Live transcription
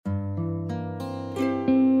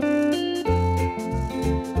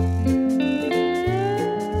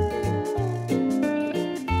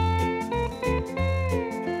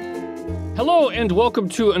Hello, and welcome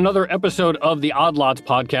to another episode of the Odd Lots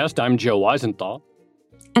podcast. I'm Joe Weisenthal.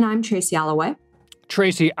 And I'm Tracy Alloway.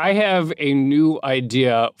 Tracy, I have a new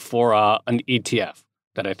idea for an ETF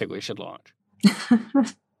that I think we should launch.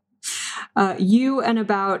 You and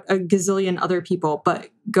about a gazillion other people, but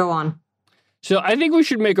go on. So I think we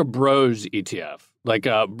should make a bros ETF, like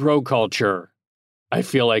bro culture. I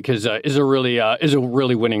feel like is a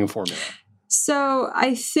really winning formula. So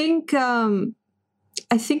I think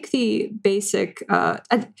the basic.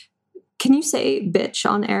 Can you say bitch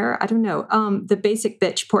on air? I don't know. The basic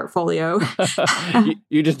bitch portfolio.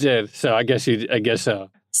 You just did, so I guess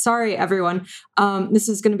so. Sorry, everyone. This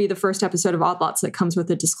is going to be the first episode of Odd Lots that comes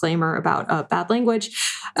with a disclaimer about bad language.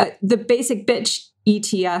 The basic bitch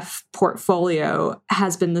ETF portfolio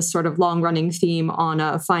has been this sort of long-running theme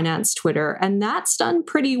on finance Twitter, and that's done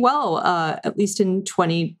pretty well, at least in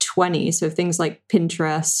 2020. So things like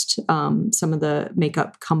Pinterest, some of the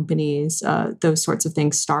makeup companies, those sorts of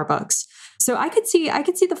things, Starbucks. So I could see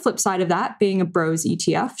the flip side of that being a bros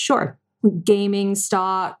ETF, sure. Gaming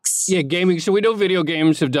stocks. Yeah, gaming. So we know video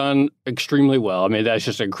games have done extremely well. I mean, that's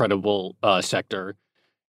just an incredible sector.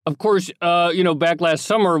 Of course, back last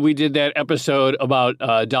summer, we did that episode about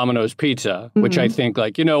Domino's Pizza, which I think,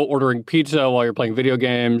 ordering pizza while you're playing video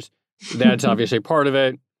games, that's obviously part of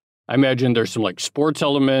it. I imagine there's some, sports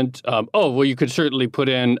element. You could certainly put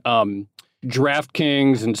in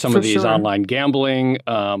DraftKings and some of these online gambling,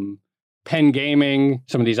 Penn Gaming,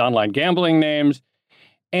 some of these online gambling names.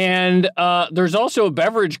 And there's also a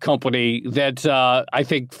beverage company that I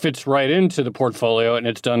think fits right into the portfolio, and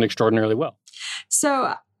it's done extraordinarily well.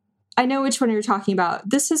 So I know which one you're talking about.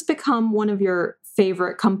 This has become one of your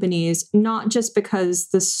favorite companies, not just because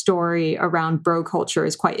the story around bro culture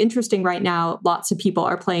is quite interesting right now. Lots of people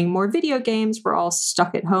are playing more video games. We're all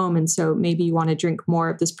stuck at home. And so maybe you want to drink more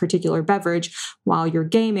of this particular beverage while you're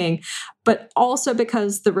gaming, but also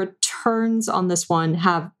because the returns on this one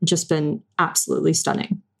have just been absolutely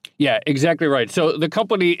stunning. Yeah, exactly right. So the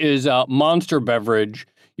company is Monster Beverage.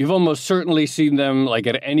 You've almost certainly seen them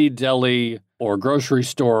at any deli or grocery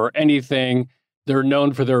store or anything. They're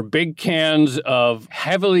known for their big cans of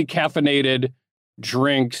heavily caffeinated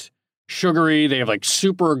drinks, sugary. They have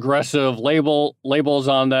super aggressive labels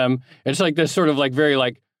on them. It's this sort of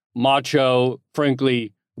very macho,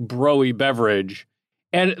 frankly, bro-y beverage.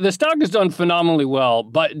 And the stock has done phenomenally well,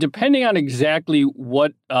 but depending on exactly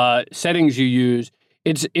what settings you use,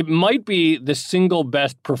 it might be the single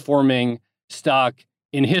best performing stock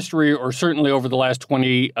in history, or certainly over the last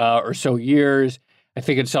 20 or so years. I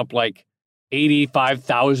think it's up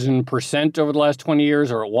 85,000% over the last 20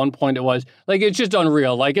 years, or at one point it was. It's just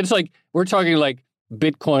unreal. We're talking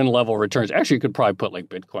Bitcoin level returns. Actually, you could probably put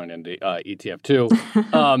Bitcoin in the ETF too.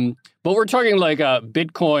 But we're talking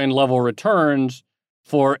Bitcoin level returns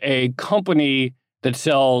for a company that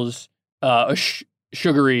sells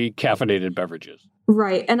sugary caffeinated beverages.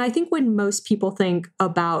 Right. And I think when most people think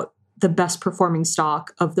about the best performing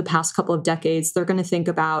stock of the past couple of decades, they're going to think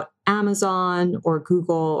about Amazon or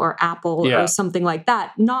Google or Apple or something like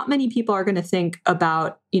that. Not many people are going to think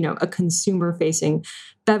about, a consumer facing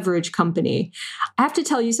beverage company. I have to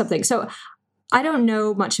tell you something. So I don't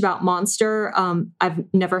know much about Monster. I've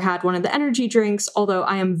never had one of the energy drinks, although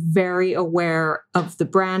I am very aware of the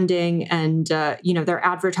branding and, their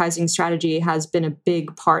advertising strategy has been a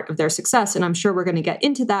big part of their success. And I'm sure we're going to get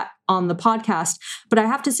into that on the podcast. But I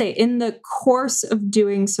have to say, in the course of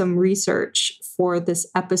doing some research for this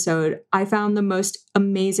episode, I found the most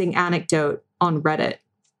amazing anecdote on Reddit.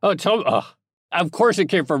 Oh, of course it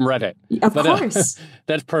came from Reddit. Of course.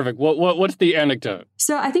 That's perfect. What's the anecdote?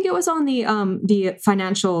 So I think it was on the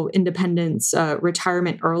Financial Independence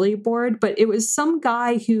Retirement Early Board, but it was some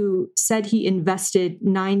guy who said he invested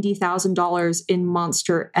 $90,000 in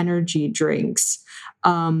Monster energy drinks.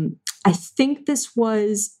 I think this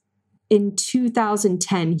was in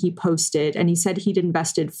 2010 he posted, and he said he'd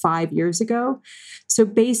invested 5 years ago. So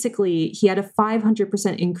basically, he had a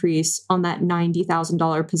 500% increase on that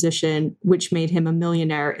 $90,000 position, which made him a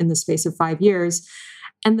millionaire in the space of 5 years.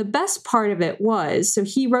 And the best part of it was, so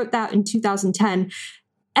he wrote that in 2010,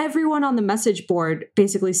 everyone on the message board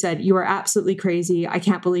basically said, "You are absolutely crazy. I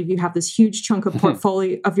can't believe you have this huge chunk of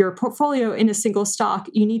your portfolio in a single stock.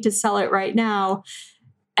 You need to sell it right now."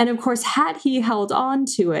 And of course, had he held on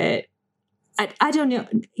to it, I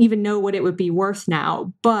don't even know what it would be worth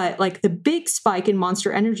now, but the big spike in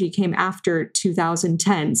Monster Energy came after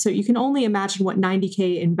 2010. So you can only imagine what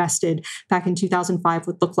 90K invested back in 2005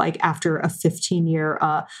 would look like after a 15-year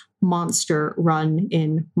monster run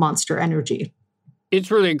in Monster Energy.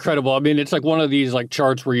 It's really incredible. I mean, it's one of these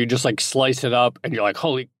charts where you just slice it up and you're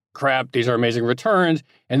holy crap, these are amazing returns.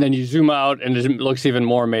 And then you zoom out and it looks even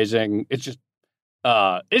more amazing. It's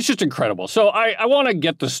just incredible. So I want to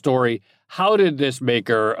get the story. How did this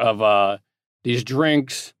maker of these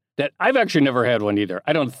drinks that I've actually never had one either?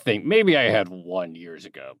 I don't think. Maybe I had one years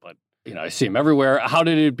ago, but I see them everywhere. How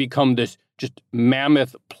did it become this just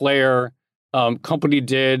mammoth player? Company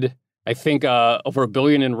did, I think, over $1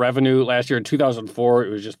 billion in revenue last year. In 2004, it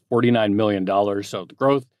was just $49 million. So the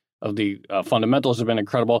growth of the fundamentals have been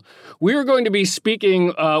incredible. We are going to be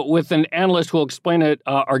speaking with an analyst who will explain it.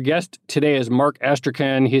 Our guest today is Mark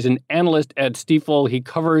Astrachan. He's an analyst at Stifel. He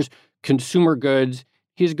covers consumer goods.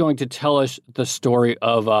 He's going to tell us the story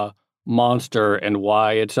of Monster and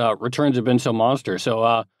why its returns have been so monster.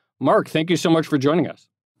 So, Mark, thank you so much for joining us.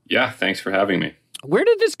 Yeah, thanks for having me. Where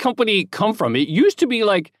did this company come from? It used to be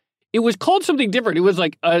it was called something different. It was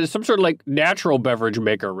some sort of natural beverage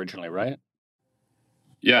maker originally, right?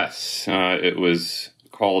 Yes, it was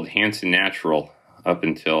called Hansen Natural up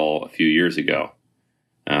until a few years ago.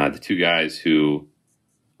 The two guys who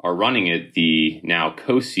are running it, the now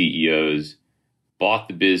co-CEOs, bought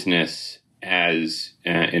the business as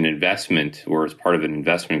an investment or as part of an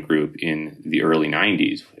investment group in the early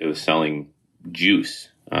 90s. It was selling juice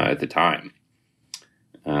at the time.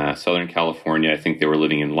 Southern California, I think they were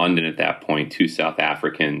living in London at that point, two South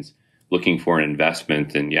Africans looking for an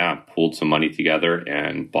investment and pulled some money together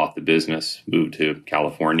and bought the business, moved to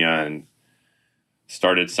California and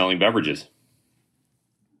started selling beverages.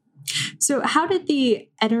 So how did the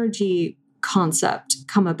energy concept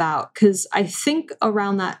come about? Because I think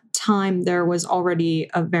around that time, there was already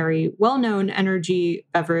a very well-known energy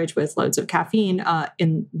beverage with loads of caffeine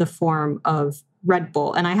in the form of Red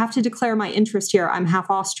Bull. And I have to declare my interest here. I'm half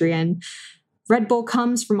Austrian. Red Bull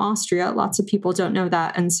comes from Austria. Lots of people don't know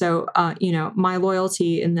that. And so, my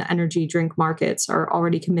loyalty in the energy drink markets are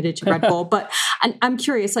already committed to Red Bull. But I'm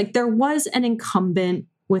curious, there was an incumbent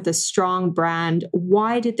with a strong brand.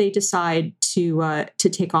 Why did they decide to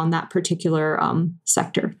take on that particular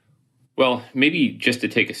sector? Well, maybe just to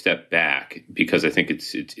take a step back, because I think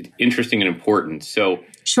it's interesting and important. So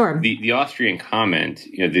sure. The Austrian comment,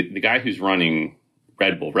 the guy who's running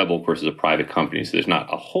Red Bull, of course, is a private company, so there's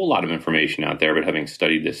not a whole lot of information out there, but having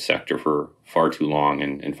studied this sector for far too long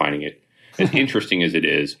and finding it as interesting as it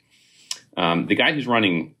is, the guy who's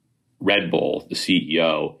running Red Bull, the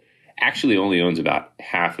CEO, actually only owns about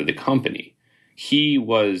half of the company. He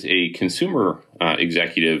was a consumer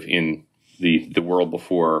executive in the world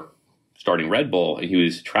before starting Red Bull. He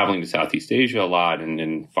was traveling to Southeast Asia a lot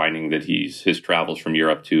and finding that his travels from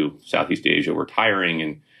Europe to Southeast Asia were tiring,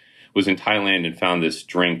 and was in Thailand and found this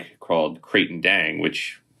drink called Kraton Dang,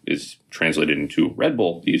 which is translated into Red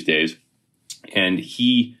Bull these days. And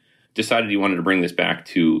he decided he wanted to bring this back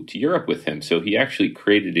to Europe with him. So he actually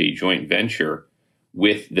created a joint venture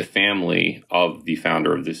with the family of the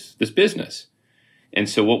founder of this business. And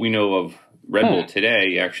so what we know of Red Bull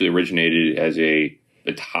today actually originated as a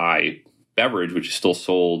Thai beverage, which is still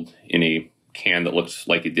sold in a can that looks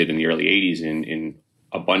like it did in the early 80s in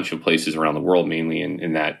a bunch of places around the world, mainly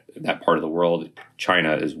in that part of the world,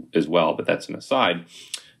 China as well, but that's an aside.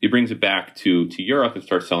 He brings it back to Europe and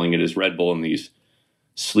starts selling it as Red Bull in these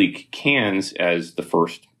sleek cans as the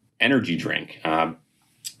first energy drink.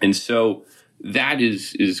 And so that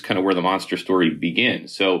is kind of where the Monster story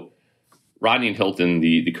begins. So Rodney and Hilton,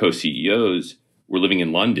 the co-CEOs, were living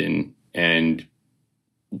in London and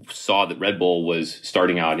saw that Red Bull was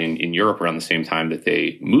starting out in Europe around the same time that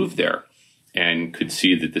they moved there, and could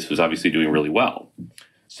see that this was obviously doing really well.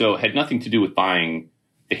 So it had nothing to do with buying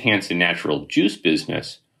the Hansen Natural Juice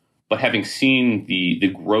business, but having seen the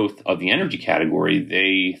growth of the energy category,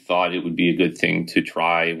 they thought it would be a good thing to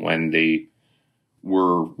try when they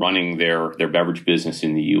were running their beverage business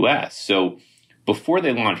in the U.S. So before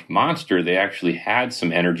they launched Monster, they actually had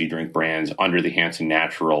some energy drink brands under the Hansen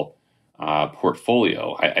Natural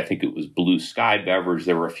portfolio. I think it was Blue Sky Beverage.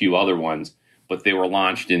 There were a few other ones, but they were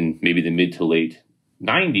launched in maybe the mid to late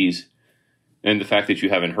 90s. And the fact that you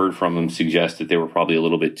haven't heard from them suggests that they were probably a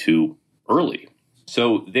little bit too early.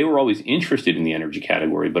 So they were always interested in the energy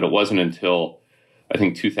category, but it wasn't until, I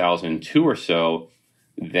think, 2002 or so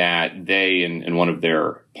that they and one of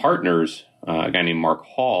their partners, a guy named Mark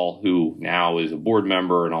Hall, who now is a board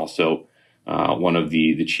member and also one of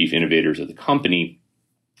the chief innovators of the company,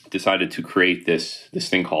 decided to create this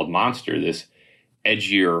thing called Monster, this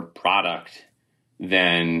edgier product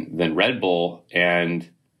than Red Bull, and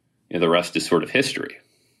the rest is sort of history.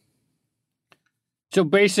 So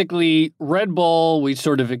basically, Red Bull, we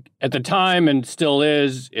sort of, at the time and still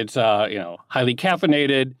is, it's highly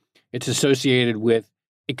caffeinated. It's associated with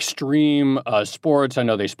extreme sports. I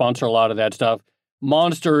know they sponsor a lot of that stuff.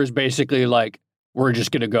 Monster is basically like, we're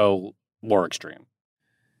just going to go more extreme.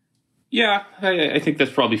 Yeah, I think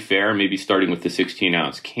that's probably fair. Maybe starting with the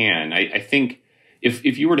 16-ounce can. I think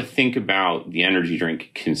if you were to think about the energy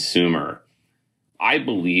drink consumer, I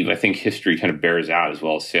think history kind of bears out, as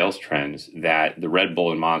well as sales trends, that the Red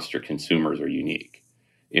Bull and Monster consumers are unique.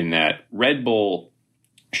 In that Red Bull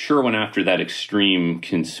sure went after that extreme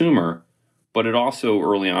consumer, but it also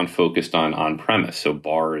early on focused on on-premise, so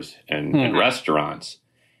bars and restaurants.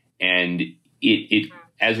 And it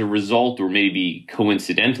as a result, or maybe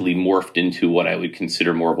coincidentally, morphed into what I would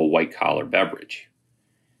consider more of a white-collar beverage.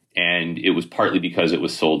 And it was partly because it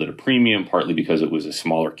was sold at a premium, partly because it was a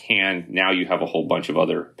smaller can. Now you have a whole bunch of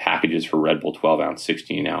other packages for Red Bull, 12-ounce,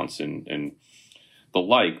 16-ounce, and the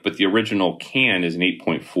like. But the original can is an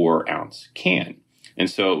 8.4-ounce can. And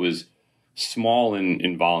so it was small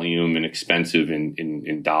in volume and expensive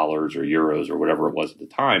in dollars or euros or whatever it was at the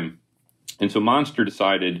time. And so Monster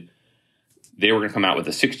decided they were going to come out with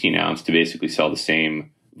a 16-ounce to basically sell the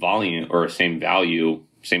same volume or same value,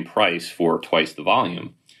 same price for twice the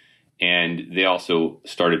volume. And they also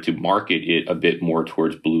started to market it a bit more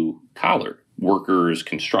towards blue-collar workers,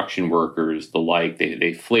 construction workers, the like.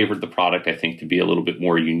 They flavored the product, I think, to be a little bit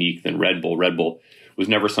more unique than Red Bull. Red Bull was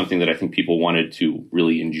never something that I think people wanted to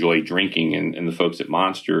really enjoy drinking. And the folks at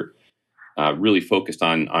Monster really focused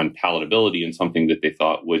on palatability and something that they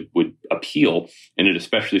thought would appeal. And it,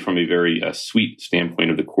 especially from a very sweet standpoint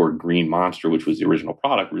of the core green Monster, which was the original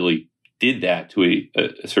product, really did that to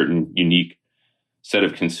a certain unique set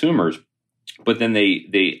of consumers. But then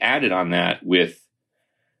they added on that with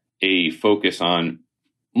a focus on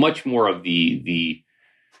much more of the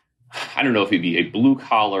I don't know if it'd be a blue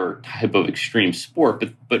collar type of extreme sport,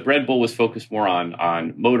 but Red Bull was focused more on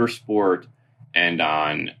motorsport and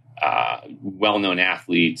on well-known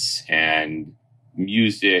athletes and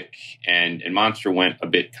music, and Monster went a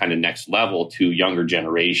bit kind of next level to younger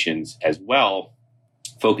generations as well,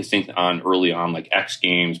 focusing on early on like X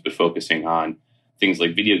Games, but focusing on things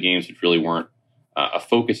like video games, which really weren't a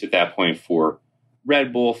focus at that point for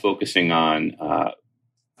Red Bull, focusing on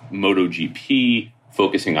MotoGP,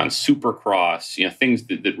 focusing on Supercross, things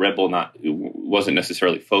that Red Bull wasn't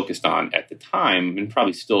necessarily focused on at the time, and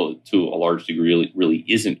probably still to a large degree really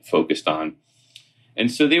isn't focused on. And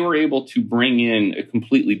so they were able to bring in a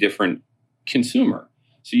completely different consumer.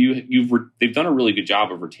 So they've done a really good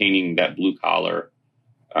job of retaining that blue collar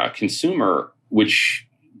consumer, which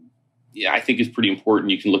I think is pretty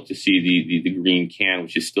important. You can look to see the green can,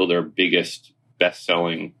 which is still their biggest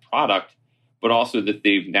best-selling product, but also that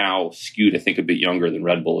they've now skewed, I think, a bit younger than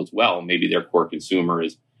Red Bull as well. Maybe their core consumer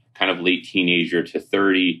is kind of late teenager to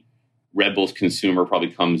 30. Red Bull's consumer probably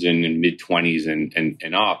comes in mid-20s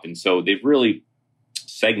and up. And so they've really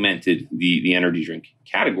segmented the energy drink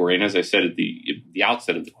category. And as I said at the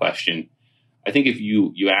outset of the question, I think if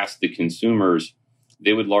you ask the consumers,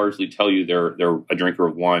 they would largely tell you they're a drinker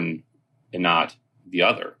of one and not the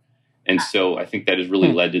other. And so I think that has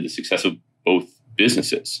really led to the success of both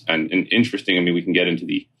businesses. And interesting, I mean, we can get into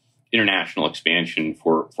the international expansion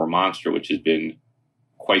for Monster, which has been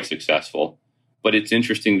quite successful. But it's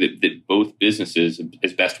interesting that both businesses,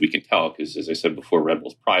 as best we can tell, because as I said before, Red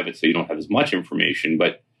Bull's private, so you don't have as much information,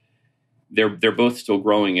 but they're both still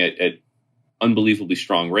growing at unbelievably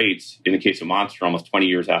strong rates. In the case of Monster, almost 20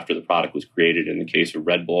 years after the product was created. In the case of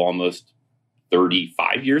Red Bull, almost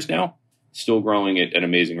 35 years now, still growing at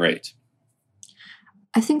amazing rates.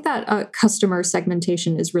 I think that customer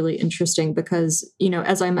segmentation is really interesting because,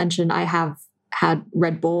 as I mentioned, I have had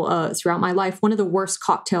Red Bull throughout my life. One of the worst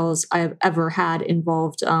cocktails I've ever had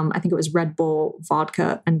involved, I think it was Red Bull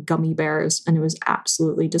vodka and gummy bears, and it was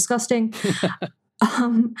absolutely disgusting.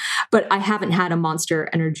 But I haven't had a Monster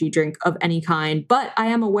energy drink of any kind, but I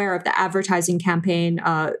am aware of the advertising campaign,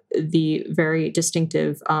 the very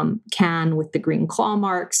distinctive can with the green claw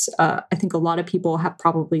marks. I think a lot of people have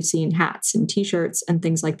probably seen hats and t-shirts and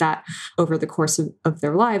things like that over the course of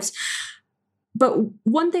their lives. But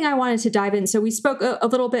one thing I wanted to dive in, so we spoke a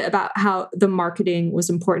little bit about how the marketing was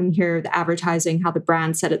important here, the advertising, how the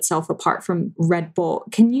brand set itself apart from Red Bull.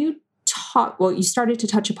 Can you you started to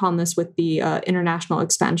touch upon this with the international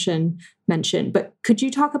expansion mentioned, but could you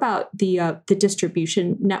talk about the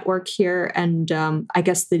distribution network here and I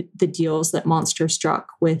guess the deals that Monster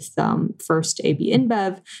struck with first AB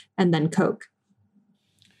InBev and then Coke?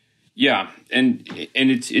 Yeah, and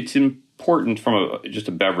it's important from just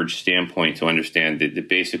a beverage standpoint to understand that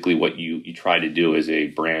basically what you try to do as a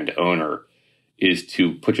brand owner is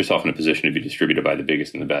to put yourself in a position to be distributed by the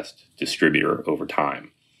biggest and the best distributor over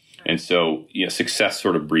time. And so, success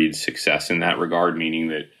sort of breeds success in that regard, meaning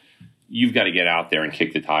that, you've got to get out there and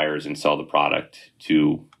kick the tires and sell the product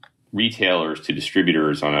to retailers, to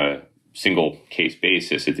distributors on a single case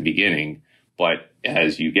basis at the beginning. But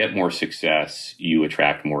as you get more success, you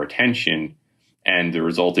attract more attention. And the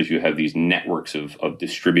result is you have these networks of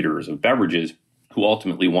distributors of beverages who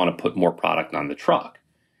ultimately want to put more product on the truck.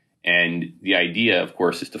 And the idea, of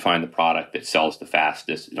course, is to find the product that sells the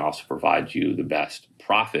fastest and also provides you the best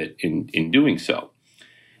profit in doing so.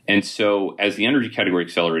 And so as the energy category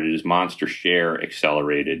accelerated, as Monster share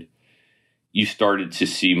accelerated, you started to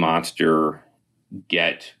see Monster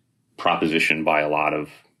get propositioned by a lot of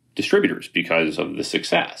distributors because of the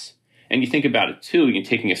success. And you think about it too, you're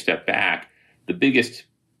taking a step back, the biggest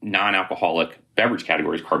non-alcoholic beverage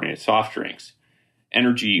category is carbonated soft drinks.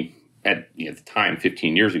 Energy at the time,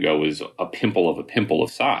 15 years ago, was a pimple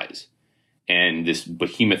of size. And this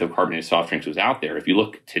behemoth of carbonated soft drinks was out there. If you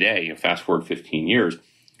look today, fast forward 15 years,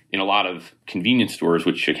 in a lot of convenience stores,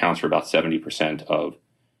 which accounts for about 70% of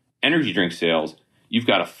energy drink sales, you've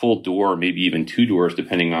got a full door, maybe even two doors,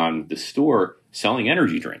 depending on the store, selling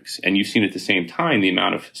energy drinks. And you've seen at the same time the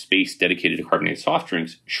amount of space dedicated to carbonated soft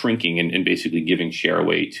drinks shrinking and basically giving share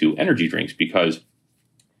away to energy drinks because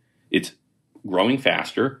it's growing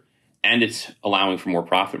faster and it's allowing for more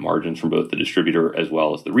profit margins from both the distributor as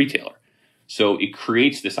well as the retailer. So it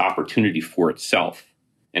creates this opportunity for itself.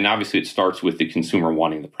 And obviously it starts with the consumer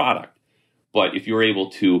wanting the product. But if you're able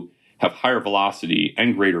to have higher velocity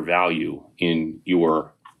and greater value in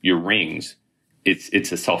your rings,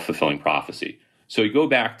 it's a self-fulfilling prophecy. So you go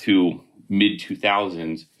back to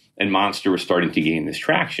mid-2000s, and Monster was starting to gain this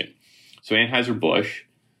traction. So Anheuser-Busch,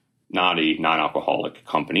 not a non-alcoholic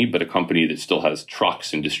company, but a company that still has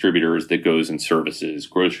trucks and distributors that goes and services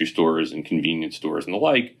grocery stores and convenience stores and the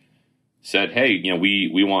like, said, hey,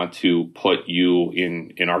 we want to put you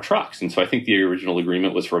in our trucks. And so I think the original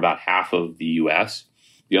agreement was for about half of the U.S.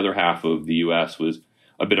 The other half of the U.S. was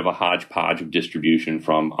a bit of a hodgepodge of distribution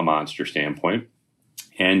from a Monster standpoint.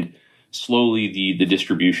 And slowly the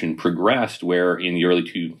distribution progressed where in the early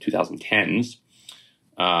 2010s,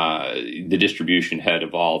 the distribution had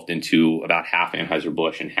evolved into about half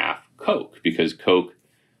Anheuser-Busch and half Coke because Coke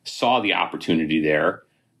saw the opportunity there.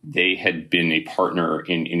 They had been a partner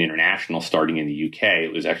in international starting in the UK.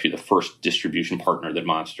 It was actually the first distribution partner that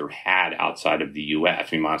Monster had outside of the US.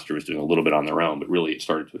 I mean, Monster was doing a little bit on their own, but really it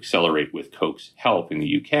started to accelerate with Coke's help in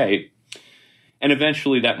the UK. And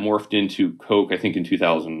eventually that morphed into Coke, I think in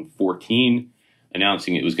 2014,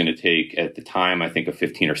 announcing it was going to take, at the time, I think a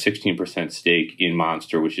 15 or 16% stake in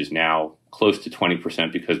Monster, which is now close to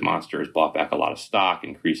 20% because Monster has bought back a lot of stock,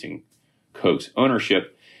 increasing Coke's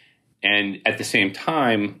ownership. And at the same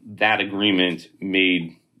time, that agreement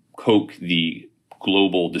made Coke the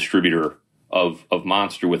global distributor of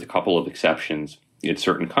Monster with a couple of exceptions in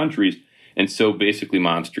certain countries. And so basically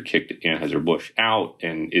Monster kicked Anheuser-Busch out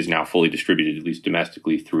and is now fully distributed, at least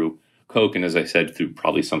domestically, through Coke. And as I said, through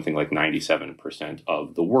probably something like 97%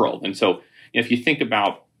 of the world. And so if you think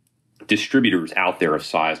about distributors out there of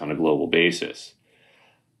size on a global basis,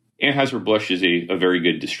 Anheuser-Busch is a very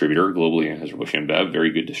good distributor, globally Anheuser-Busch InBev,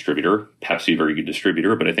 very good distributor. Pepsi, very good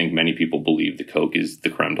distributor. But I think many people believe that Coke is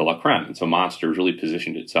the creme de la creme. And so Monster has really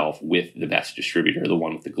positioned itself with the best distributor, the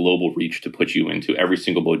one with the global reach to put you into every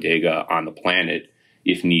single bodega on the planet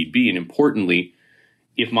if need be. And importantly,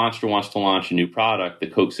 if Monster wants to launch a new product,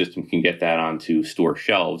 the Coke system can get that onto store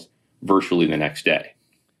shelves virtually the next day.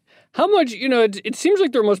 How much, it seems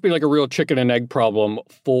like there must be like a real chicken and egg problem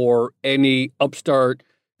for any upstart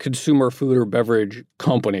consumer food or beverage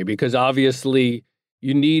company, because obviously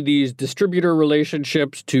you need these distributor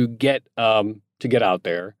relationships to get out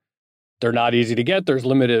there. They're not easy to get. There's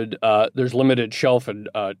limited shelf and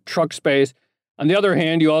truck space. On the other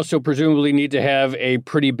hand, you also presumably need to have a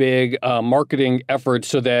pretty big marketing effort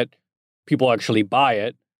so that people actually buy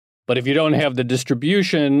it. But if you don't have the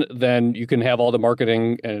distribution, then you can have all the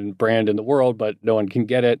marketing and brand in the world, but no one can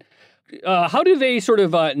get it. How do they sort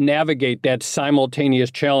of navigate that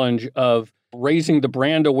simultaneous challenge of raising the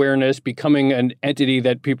brand awareness, becoming an entity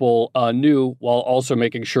that people knew, while also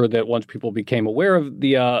making sure that once people became aware of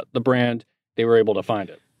the brand, they were able to find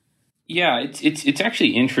it? Yeah, it's actually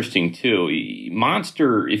interesting too.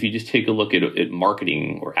 Monster, if you just take a look at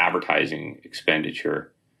marketing or advertising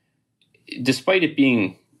expenditure, despite it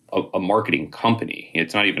being a marketing company,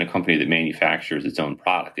 it's not even a company that manufactures its own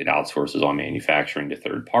product. It outsources all manufacturing to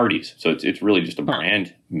third parties. So it's really just a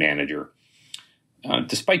brand manager.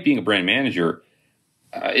 Despite being a brand manager,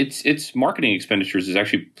 its marketing expenditures is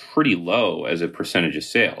actually pretty low as a percentage of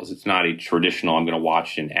sales. It's not a traditional, I'm going to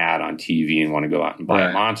watch an ad on TV and want to go out and buy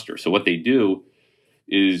a Monster. So what they do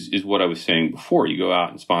is what I was saying before. You go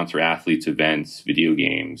out and sponsor athletes, events, video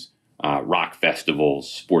games, rock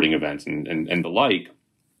festivals, sporting events, and the like.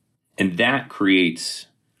 And that creates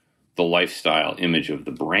the lifestyle image of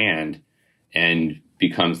the brand and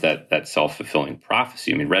becomes that self-fulfilling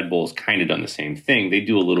prophecy. I mean, Red Bull's kind of done the same thing. They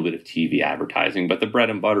do a little bit of TV advertising, but the bread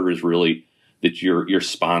and butter is really that you're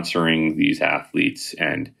sponsoring these athletes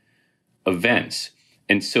and events.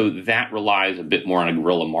 And so that relies a bit more on a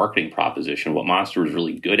guerrilla marketing proposition. What Monster was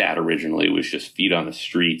really good at originally was just feet on the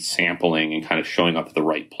street, sampling, and kind of showing up at the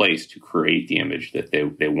right place to create the image that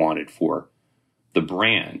they wanted for the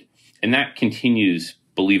brand. And that continues,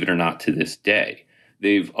 believe it or not, to this day.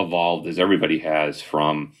 They've evolved, as everybody has,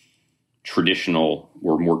 from traditional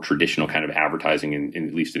or more traditional kind of advertising, in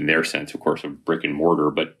at least in their sense, of course, of brick and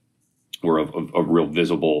mortar, but or of real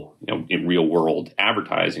visible, in real world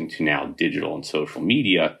advertising, to now digital and social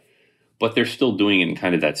media. But they're still doing it in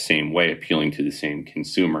kind of that same way, appealing to the same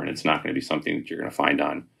consumer. And it's not going to be something that you're going to find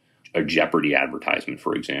on a Jeopardy advertisement,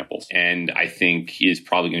 for example. And I think is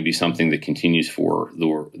probably going to be something that continues for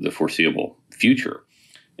the foreseeable future.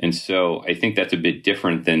 And so I think that's a bit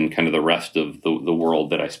different than kind of the rest of the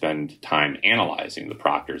world that I spend time analyzing, the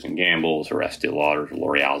Procters and Gambles or Estee Lauders or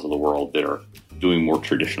L'Oreals of the world that are doing more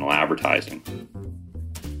traditional advertising.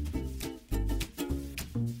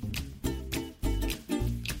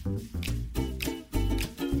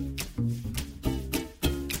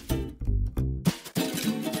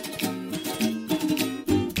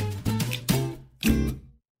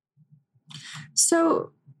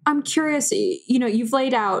 So I'm curious, you've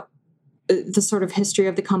laid out the sort of history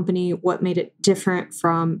of the company, what made it different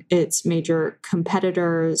from its major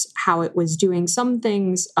competitors, how it was doing some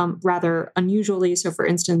things rather unusually. So for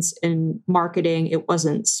instance, in marketing, it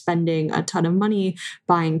wasn't spending a ton of money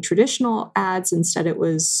buying traditional ads. Instead, it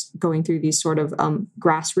was going through these sort of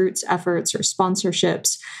grassroots efforts or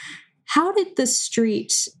sponsorships. How did the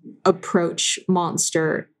street approach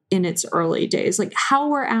Monster in its early days? Like, how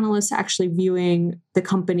were analysts actually viewing the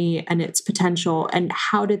company and its potential, and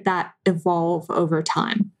how did that evolve over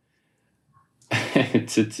time?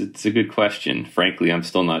 It's a good question. Frankly, I'm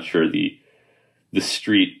still not sure the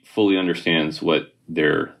street fully understands what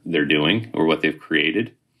they're doing or what they've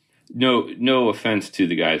created. No offense to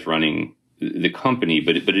the guys running the company,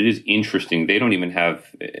 but it is interesting. They don't even have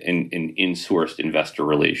an in-sourced investor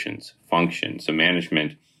relations function. So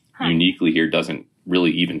management uniquely here doesn't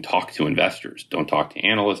really even talk to investors, don't talk to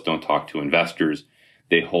analysts, don't talk to investors.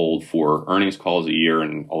 They hold 4 earnings calls a year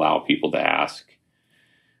and allow people to ask,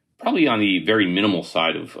 probably on the very minimal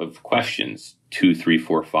side of questions, 2, 3,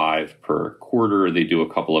 4, 5 per quarter. They do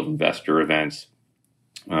a couple of investor events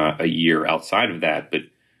a year outside of that, but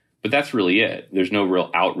that's really it. There's no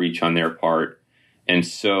real outreach on their part. And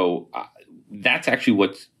so that's actually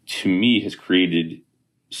what, to me, has created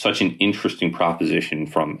such an interesting proposition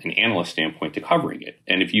from an analyst standpoint to covering it.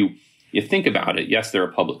 And if you think about it, yes, they're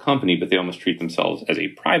a public company, but they almost treat themselves as a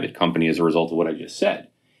private company as a result of what I just said.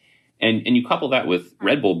 And you couple that with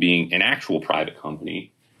Red Bull being an actual private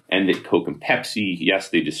company, and that Coke and Pepsi, yes,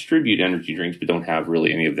 they distribute energy drinks, but don't have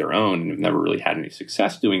really any of their own and have never really had any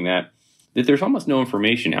success doing that there's almost no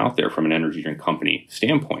information out there from an energy drink company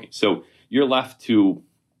standpoint. So you're left to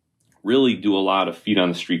really do a lot of feet on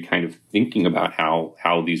the street kind of thinking about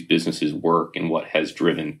how these businesses work and what has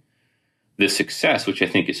driven this success, which I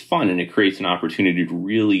think is fun. And it creates an opportunity to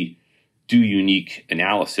really do unique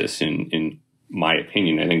analysis. In my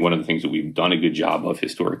opinion, I think one of the things that we've done a good job of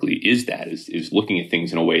historically is looking at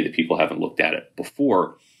things in a way that people haven't looked at it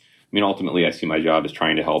before. I mean, ultimately, I see my job as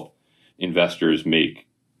trying to help investors make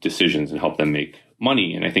decisions and help them make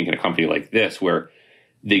money. And I think in a company like this, where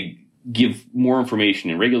they give more information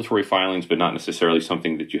in regulatory filings, but not necessarily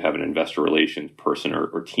something that you have an investor relations person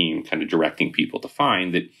or team kind of directing people to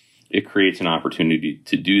find, that it creates an opportunity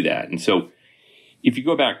to do that. And so if you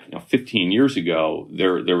go back 15 years ago,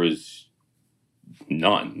 there was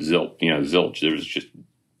none, zilch. There was just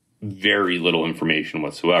very little information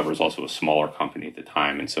whatsoever. It was also a smaller company at the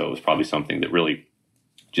time. And so it was probably something that really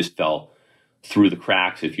just fell through the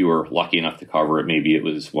cracks. If you were lucky enough to cover it, maybe it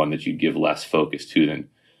was one that you'd give less focus to than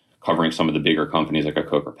covering some of the bigger companies like a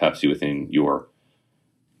Coke or Pepsi within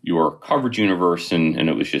your coverage universe, and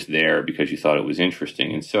it was just there because you thought it was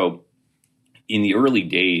interesting. And so in the early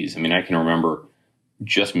days, I mean, I can remember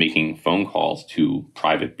just making phone calls to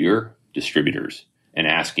private beer distributors and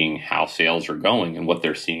asking how sales are going and what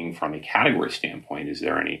they're seeing from a category standpoint.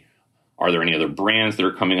 Are there any other brands that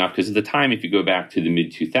are coming up? Because at the time, if you go back to the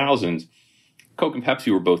mid-2000s, Coke and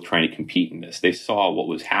Pepsi were both trying to compete in this. They saw what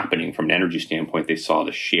was happening from an energy standpoint. They saw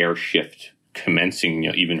the share shift commencing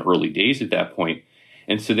even early days at that point.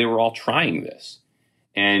 And so they were all trying this.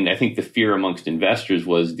 And I think the fear amongst investors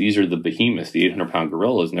was these are the behemoths, the 800-pound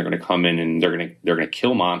gorillas, and they're going to come in and they're going to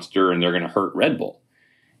kill Monster and they're going to hurt Red Bull.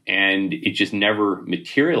 And it just never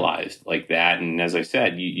materialized like that. And as I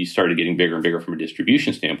said, you started getting bigger and bigger from a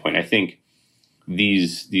distribution standpoint. I think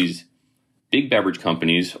these big beverage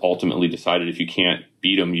companies ultimately decided if you can't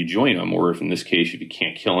beat them, you join them, or if in this case, if you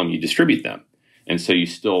can't kill them, you distribute them. And so you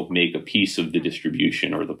still make a piece of the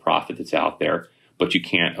distribution or the profit that's out there, but you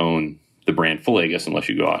can't own the brand fully, I guess, unless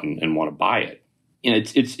you go out and want to buy it. And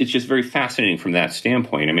it's just very fascinating from that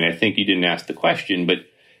standpoint. I mean, I think you didn't ask the question, but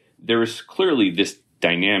there's clearly this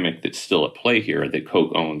dynamic that's still at play here that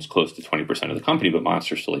Coke owns close to 20% of the company, but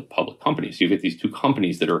Monster's still a public company. So you get these two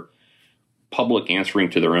companies that are public, answering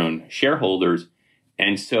to their own shareholders.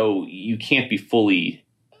 And so you can't be fully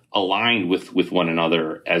aligned with one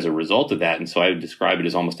another as a result of that. And so I would describe it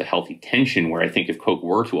as almost a healthy tension where I think if Coke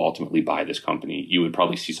were to ultimately buy this company, you would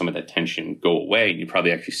probably see some of that tension go away. And you'd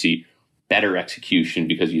probably actually see better execution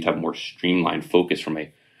because you'd have more streamlined focus from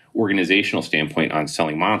a organizational standpoint on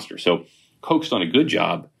selling Monster. So Coke's done a good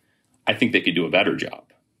job. I think they could do a better job.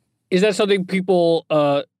 Is that something people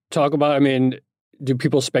talk about? I mean, do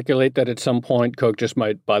people speculate that at some point Coke just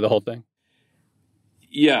might buy the whole thing?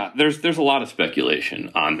 Yeah, there's a lot of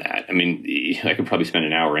speculation on that. I mean, I could probably spend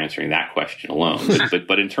an hour answering that question alone.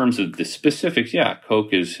 but in terms of the specifics, yeah,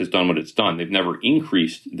 Coke has done what it's done. They've never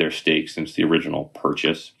increased their stake since the original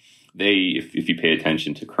purchase. They, if you pay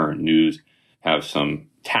attention to current news, have some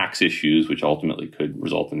tax issues, which ultimately could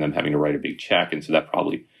result in them having to write a big check. And so that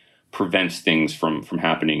probably prevents things from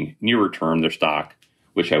happening nearer term. Their stock,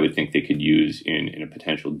 which I would think they could use in a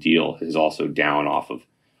potential deal, is also down off of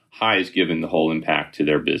highs given the whole impact to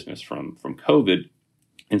their business from COVID.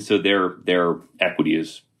 And so their equity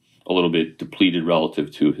is a little bit depleted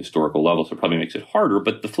relative to historical levels. So it probably makes it harder.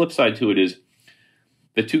 But the flip side to it is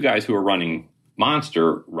the two guys who are running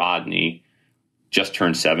Monster, Rodney, just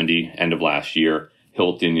turned 70 end of last year.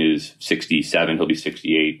 Hilton is 67. He'll be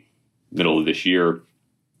 68 middle of this year.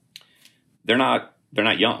 They're not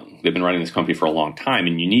young. They've been running this company for a long time.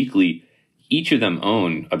 And uniquely, each of them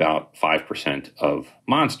own about 5% of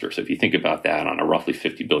Monster. So if you think about that on a roughly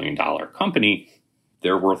 $50 billion company,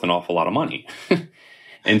 they're worth an awful lot of money.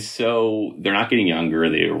 And so they're not getting younger.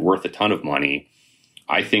 They're worth a ton of money.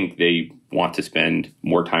 I think they want to spend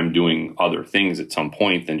more time doing other things at some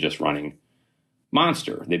point than just running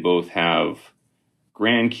Monster. They both have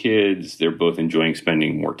grandkids. They're both enjoying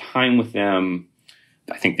spending more time with them.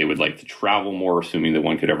 I think they would like to travel more, assuming that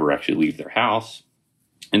one could ever actually leave their house.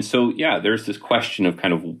 And so, yeah, there's this question of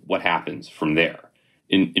kind of what happens from there.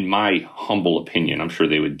 In my humble opinion, I'm sure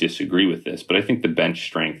they would disagree with this, but I think the bench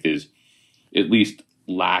strength is at least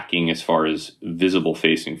lacking as far as visible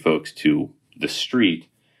facing folks to the street.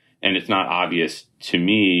 And it's not obvious to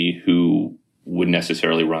me who would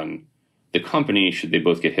necessarily run the company should they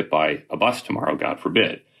both get hit by a bus tomorrow, God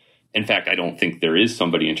forbid. In fact, I don't think there is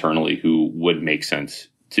somebody internally who would make sense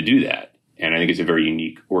to do that. And I think it's a very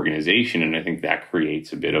unique organization. And I think that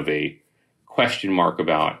creates a bit of a question mark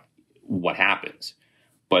about what happens.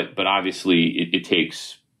 But obviously it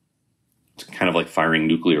takes, it's kind of like firing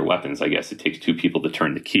nuclear weapons, I guess. It takes two people to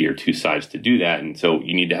turn the key or two sides to do that. And so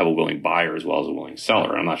you need to have a willing buyer as well as a willing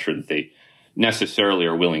seller. I'm not sure that they necessarily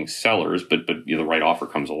are willing sellers, but you know, the right offer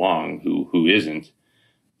comes along, who isn't.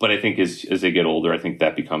 But I think as they get older, I think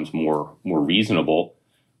that becomes more reasonable.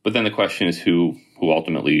 But then the question is who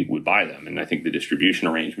ultimately would buy them. And I think the distribution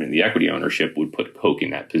arrangement and the equity ownership would put Coke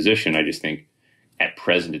in that position. I just think at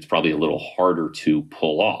present, it's probably a little harder to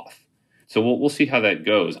pull off. So we'll see how that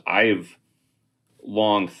goes. I've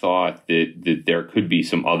long thought that there could be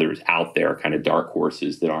some others out there, kind of dark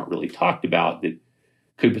horses that aren't really talked about that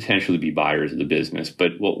could potentially be buyers of the business.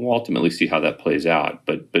 But we'll ultimately see how that plays out.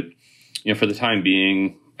 But you know, for the time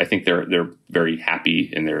being, I think they're very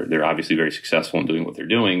happy and they're obviously very successful in doing what they're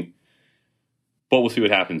doing. But we'll see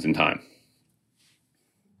what happens in time.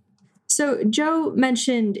 So Joe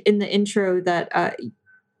mentioned in the intro that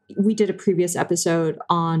we did a previous episode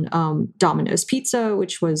on Domino's Pizza,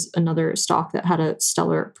 which was another stock that had a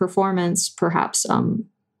stellar performance, perhaps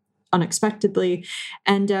unexpectedly.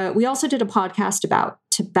 And we also did a podcast about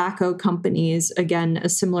tobacco companies. Again, a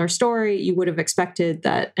similar story. You would have expected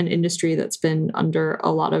that an industry that's been under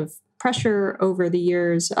a lot of pressure over the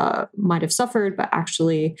years might have suffered, but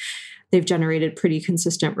actually they've generated pretty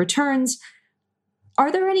consistent returns.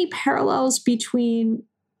 Are there any parallels between,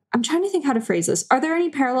 I'm trying to think how to phrase this. Are there any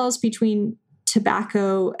parallels between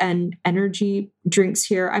tobacco and energy drinks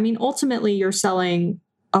here? I mean, ultimately you're selling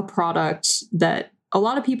a product that a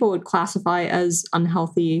lot of people would classify as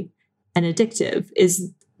unhealthy and addictive.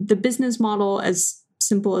 Is the business model as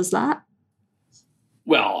simple as that?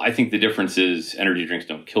 Well, I think the difference is energy drinks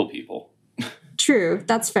don't kill people. True,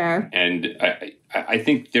 that's fair. And I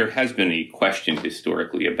think there has been a question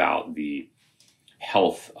historically about the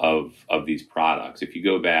health of these products. If you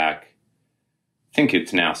go back, I think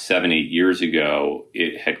it's now 7-8 years ago,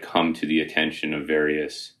 it had come to the attention of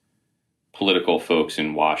various political folks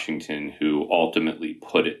in Washington who ultimately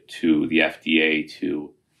put it to the FDA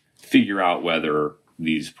to figure out whether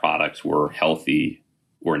these products were healthy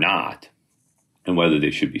or not and whether they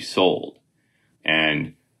should be sold.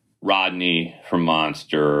 And Rodney from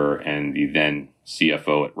Monster and the then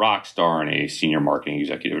CFO at Rockstar and a senior marketing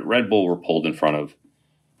executive at Red Bull were pulled in front of,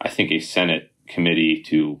 I think, a Senate committee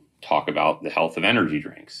to talk about the health of energy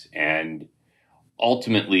drinks. And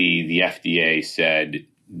ultimately, the FDA said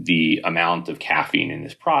the amount of caffeine in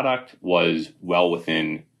this product was well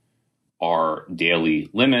within our daily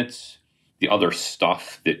limits. The other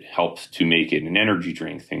stuff that helps to make it an energy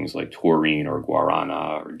drink, things like taurine or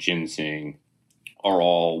guarana or ginseng, are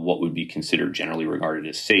all what would be considered generally regarded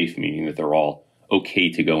as safe, meaning that they're all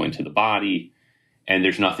okay to go into the body. And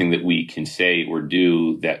there's nothing that we can say or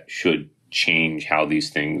do that should change how these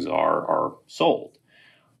things are sold.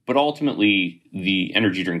 But ultimately, the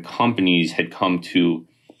energy drink companies had come to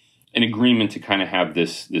an agreement to kind of have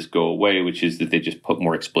this go away, which is that they just put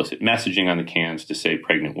more explicit messaging on the cans to say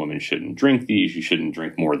pregnant women shouldn't drink these, you shouldn't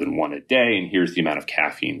drink more than one a day, and here's the amount of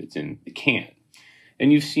caffeine that's in the can.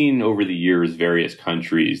 And you've seen over the years various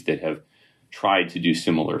countries that have tried to do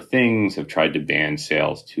similar things, have tried to ban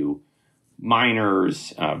sales to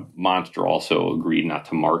minors. Monster also agreed not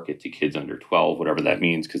to market to kids under 12, whatever that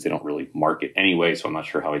means, because they don't really market anyway. So I'm not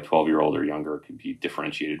sure how a 12-year-old or younger could be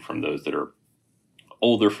differentiated from those that are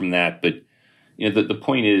older from that. But the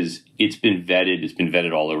point is, it's been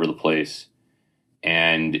vetted all over the place,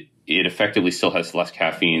 and it effectively still has less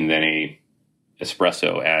caffeine than a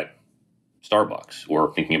espresso at Starbucks,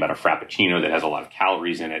 or thinking about a Frappuccino that has a lot of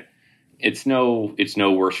calories in it. It's no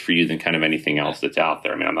worse for you than kind of anything else that's out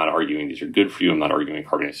there. I mean, I'm not arguing these are good for you. I'm not arguing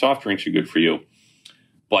carbonated soft drinks are good for you,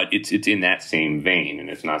 but it's in that same vein, and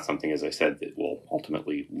it's not something, as I said, that will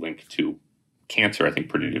ultimately link to cancer, I think,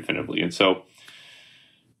 pretty definitively. And so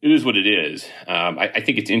it is what it is. I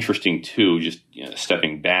think it's interesting too, just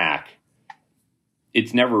stepping back.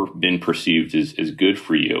 It's never been perceived as good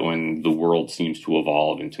for you, and the world seems to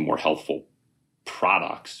evolve into more healthful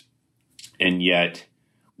products. And yet,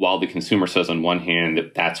 while the consumer says on one hand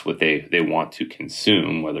that that's what they want to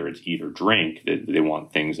consume, whether it's eat or drink, that they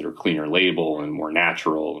want things that are cleaner label and more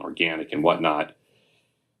natural and organic and whatnot,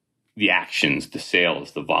 the actions, the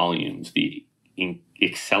sales, the volumes, the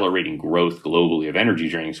accelerating growth globally of energy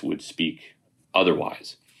drinks would speak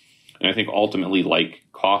otherwise. And I think ultimately, like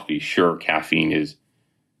coffee, sure, caffeine is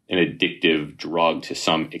an addictive drug to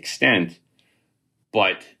some extent,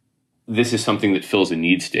 but this is something that fills a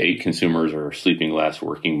need state. Consumers are sleeping less,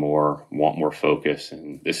 working more, want more focus,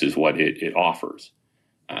 and this is what it offers.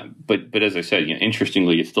 But as I said,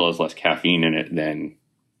 interestingly, it still has less caffeine in it than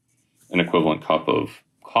an equivalent cup of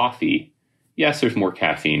coffee. Yes, there's more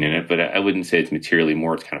caffeine in it, but I wouldn't say it's materially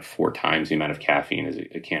more. It's kind of 4 times the amount of caffeine as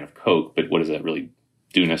a can of Coke. But what does that really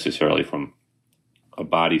do necessarily from a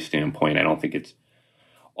body standpoint? I don't think it's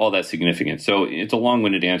all that significant. So it's a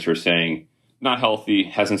long-winded answer saying not healthy,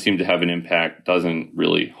 hasn't seemed to have an impact, doesn't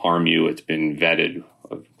really harm you. It's been vetted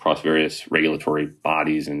across various regulatory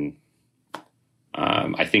bodies. And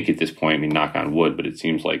I think at this point, I mean, knock on wood, but it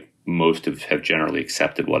seems like most have generally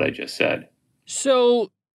accepted what I just said.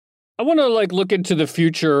 So I want to look into the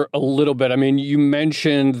future a little bit. I mean, you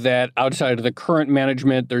mentioned that outside of the current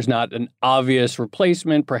management, there's not an obvious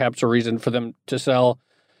replacement, perhaps a reason for them to sell.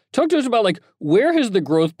 Talk to us about where has the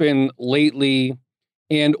growth been lately,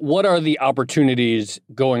 and what are the opportunities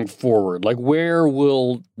going forward? Where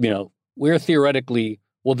where theoretically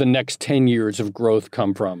will the next 10 years of growth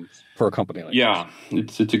come from for a company like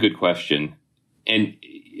this? It's a good question. And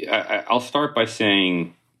I'll start by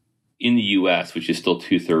saying in the U.S., which is still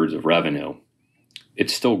 2/3 of revenue,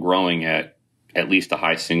 it's still growing at least a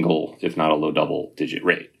high single, if not a low double-digit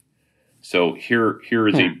rate. So here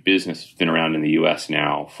is a business that's been around in the U.S.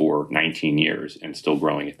 now for 19 years and still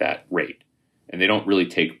growing at that rate. And they don't really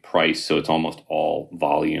take price, so it's almost all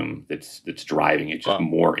volume that's driving it, just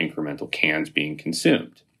more incremental cans being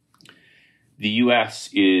consumed. The U.S.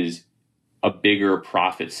 is a bigger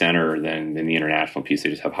profit center than the international piece.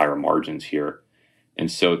 They just have higher margins here. And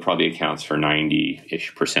so it probably accounts for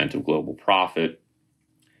 90-ish% of global profit,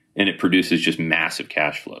 and it produces just massive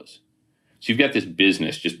cash flows. So you've got this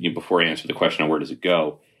business, just before I answer the question on where does it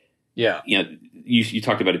go, you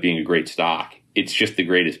talked about it being a great stock. It's just the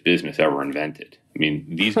greatest business ever invented. I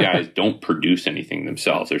mean, these guys don't produce anything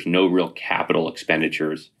themselves. There's no real capital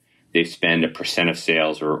expenditures. They spend 1% of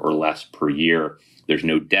sales or less per year. There's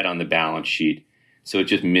no debt on the balance sheet. So it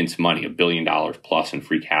just mints money, $1 billion plus in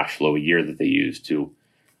free cash flow a year that they use to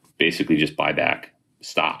basically just buy back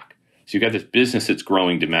stock. So you've got this business that's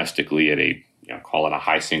growing domestically at a, call it a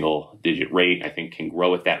high single digit rate. I think can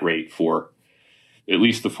grow at that rate for at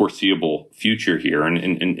least the foreseeable future here.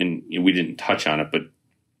 And we didn't touch on it, but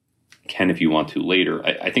Ken, if you want to later,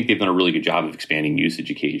 I think they've done a really good job of expanding usage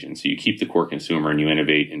occasions. So you keep the core consumer and you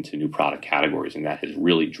innovate into new product categories. And that has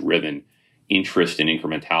really driven interest and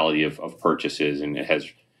incrementality of purchases. And it has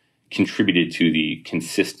contributed to the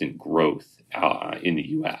consistent growth in the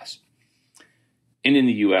U.S. And in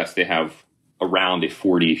the U.S., they have around a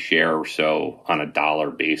 40 share or so on a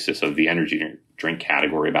dollar basis of the energy drink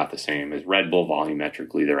category, about the same as Red Bull.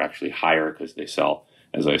 Volumetrically, they're actually higher because they sell,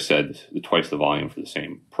 as I said, twice the volume for the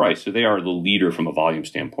same price. So they are the leader from a volume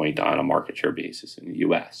standpoint on a market share basis in the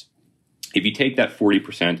U.S. If you take that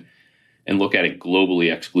 40% and look at it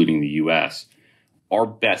globally, excluding the U.S., our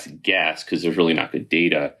best guess, because there's really not good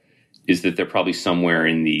data, is that they're probably somewhere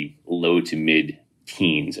in the low to mid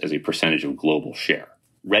teens as a percentage of global share.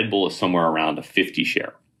 Red Bull is somewhere around a 50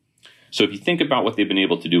 share. So if you think about what they've been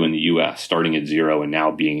able to do in the U.S., starting at zero and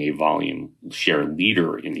now being a volume share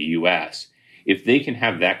leader in the U.S., if they can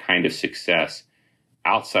have that kind of success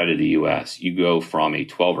outside of the U.S., you go from a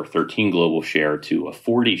 12 or 13 global share to a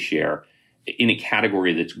 40 share in a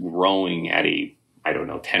category that's growing at a,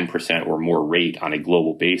 10% or more rate on a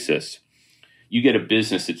global basis. You get a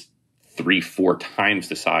business that's 3-4 times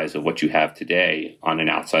the size of what you have today on an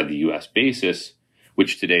outside the U.S. basis,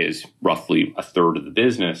 which today is roughly a third of the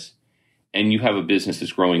business. And you have a business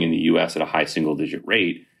that's growing in the U.S. at a high single digit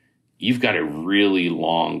rate. You've got a really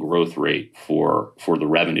long growth rate for the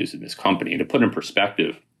revenues in this company. And to put in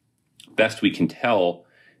perspective, best we can tell,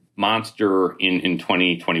 Monster in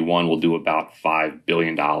 2021 will do about $5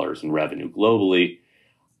 billion in revenue globally.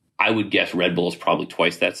 I would guess Red Bull is probably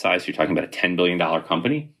twice that size. You're talking about a $10 billion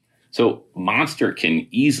company. So Monster can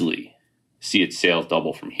easily see its sales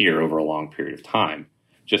double from here over a long period of time,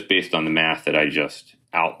 just based on the math that I just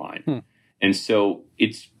outlined. And so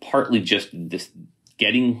it's partly just this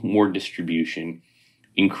getting more distribution,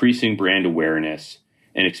 increasing brand awareness,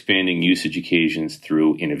 and expanding usage occasions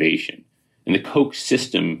through innovation. And the Coke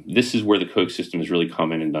system, this is where the Coke system has really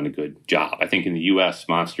come in and done a good job. I think in the U.S.,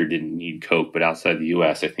 Monster didn't need Coke, but outside the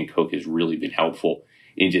U.S., I think Coke has really been helpful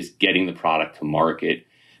in just getting the product to market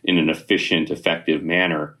in an efficient, effective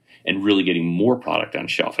manner and really getting more product on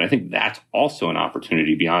shelf. And I think that's also an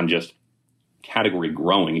opportunity beyond just category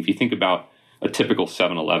growing. If you think about a typical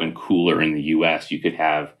 7-Eleven cooler in the U.S., you could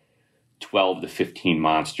have 12 to 15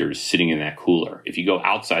 Monsters sitting in that cooler. If you go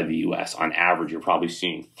outside the U.S., on average, you're probably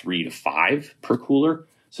seeing 3 to 5 per cooler.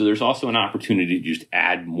 So there's also an opportunity to just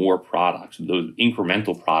add more products, those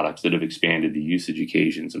incremental products that have expanded the usage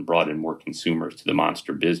occasions and brought in more consumers to the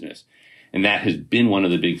Monster business. And that has been one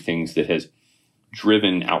of the big things that has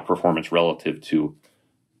driven outperformance relative to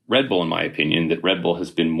Red Bull, in my opinion, that Red Bull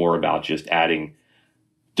has been more about just adding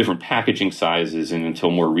different packaging sizes, and until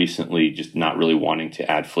more recently, just not really wanting to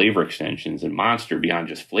add flavor extensions. And Monster, beyond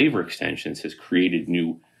just flavor extensions, has created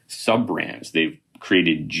new sub-brands. They've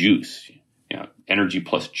created juice, energy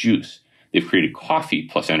plus juice. They've created coffee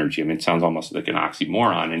plus energy. I mean, it sounds almost like an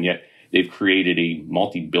oxymoron, and yet they've created a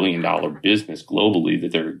multi-billion-dollar business globally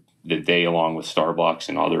that they, along with Starbucks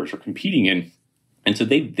and others, are competing in. And so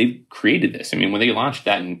they've created this. I mean, when they launched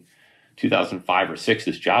that in 2005 or 6,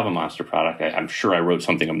 this Java Monster product, I'm sure I wrote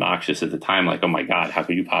something obnoxious at the time, like, oh my God, how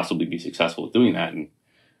could you possibly be successful at doing that? And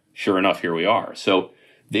sure enough, here we are. So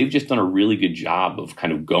they've just done a really good job of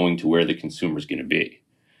kind of going to where the consumer is going to be.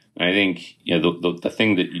 And I think, the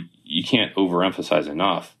thing that you can't overemphasize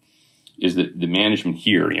enough is that the management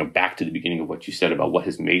here, back to the beginning of what you said about what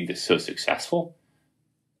has made this so successful,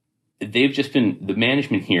 they've just been, the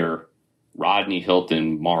management here, Rodney,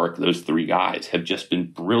 Hilton, Mark, those 3 guys have just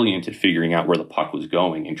been brilliant at figuring out where the puck was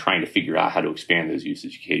going and trying to figure out how to expand those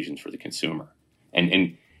usage occasions for the consumer.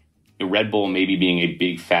 And Red Bull, maybe being a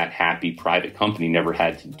big, fat, happy private company, never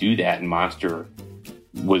had to do that. And Monster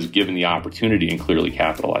was given the opportunity and clearly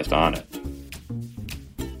capitalized on it.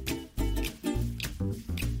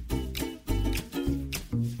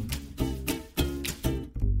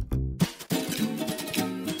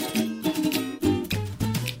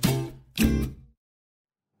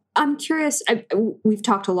 I'm curious, we've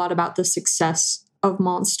talked a lot about the success of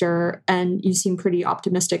Monster, and you seem pretty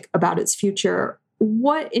optimistic about its future.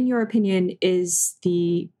 What, in your opinion, is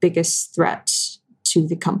the biggest threat to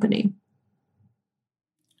the company?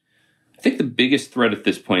 I think the biggest threat at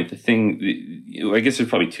this point, I guess there's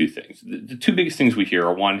probably two things. The two biggest things we hear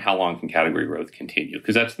are, one, how long can category growth continue?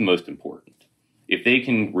 Because that's the most important. If they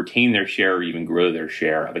can retain their share or even grow their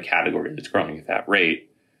share of a category that's growing at that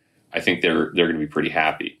rate, I think they're going to be pretty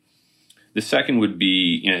happy. The second would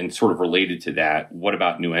be, and sort of related to that, what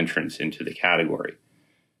about new entrants into the category?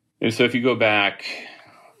 And so if you go back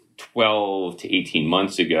 12 to 18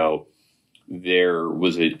 months ago, there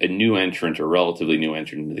was a new entrant, or relatively new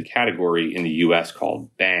entrant into the category in the US called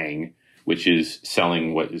Bang, which is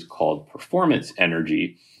selling what is called performance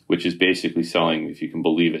energy, which is basically selling, if you can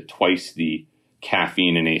believe it, twice the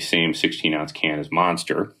caffeine in a same 16-ounce can as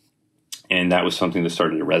Monster. And that was something that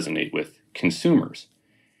started to resonate with consumers.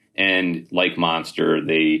 And like Monster,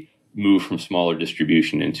 they moved from smaller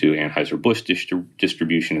distribution into Anheuser-Busch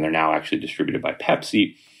distribution, and they're now actually distributed by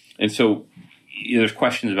Pepsi. And so there's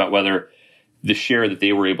questions about whether the share that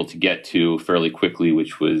they were able to get to fairly quickly,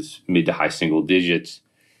 which was mid to high single digits,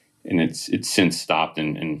 and it's since stopped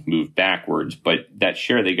and moved backwards. But that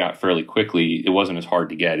share they got fairly quickly, it wasn't as hard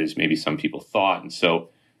to get as maybe some people thought. And so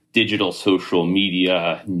digital, social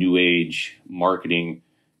media, new age marketing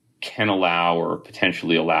can allow or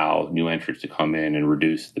potentially allow new entrants to come in and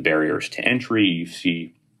reduce the barriers to entry. You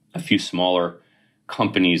see a few smaller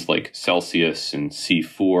companies like Celsius and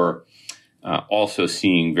C4 also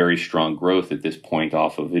seeing very strong growth at this point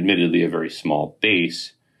off of admittedly a very small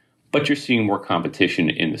base, but you're seeing more competition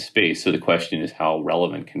in the space. So the question is, how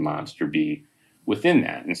relevant can Monster be within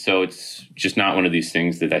that? And so it's just not one of these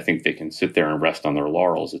things that I think they can sit there and rest on their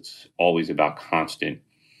laurels. It's always about constant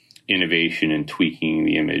innovation and tweaking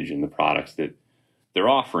the image and the products that they're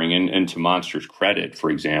offering. And to Monster's credit, for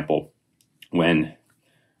example, when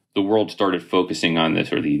the world started focusing on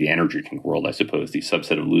this, or the energy drink world, I suppose, the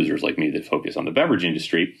subset of losers like me that focus on the beverage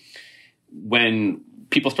industry, when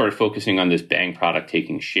people started focusing on this Bang product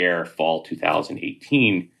taking share fall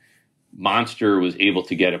 2018, Monster was able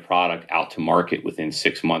to get a product out to market within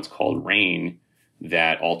 6 months called Reign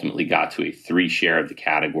that ultimately got to a 3 share of the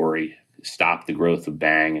category, stopped the growth of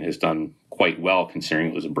Bang, and has done quite well considering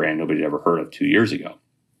it was a brand nobody had ever heard of 2 years ago.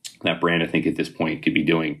 That brand, I think at this point, could be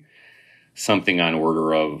doing something on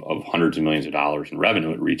order of hundreds of millions of dollars in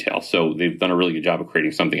revenue at retail. So they've done a really good job of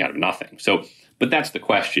creating something out of nothing. So, but that's the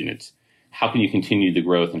question. It's how can you continue the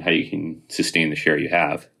growth and how you can sustain the share you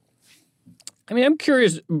have? I mean, I'm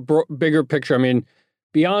curious, bigger picture. I mean,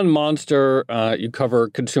 beyond Monster, you cover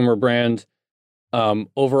consumer brands.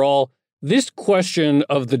 Overall, this question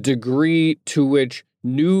of the degree to which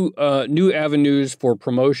new avenues for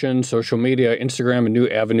promotion, social media, Instagram, and new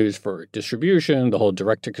avenues for distribution, the whole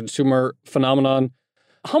direct-to-consumer phenomenon,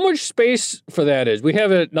 how much space for that is? We have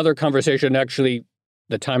another conversation, actually,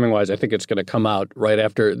 the timing-wise, I think it's going to come out right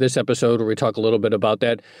after this episode where we talk a little bit about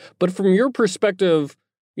that. But from your perspective,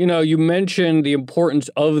 you mentioned the importance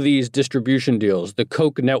of these distribution deals, the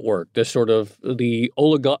Coke network, the sort of the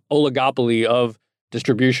oligopoly of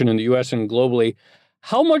distribution in the U.S. and globally.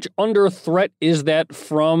 How much under threat is that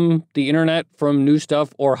from the internet, from new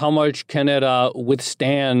stuff, or how much can it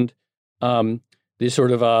withstand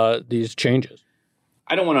these changes?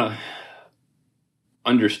 I don't want to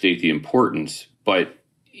understate the importance, but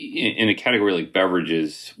in a category like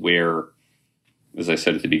beverages, where, as I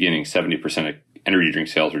said at the beginning, 70% of energy drink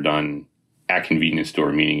sales are done at convenience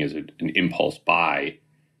store, meaning as an impulse buy,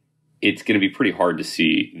 it's going to be pretty hard to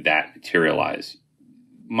see that materialize.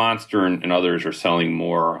 Monster and others are selling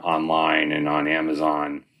more online and on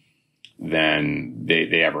Amazon than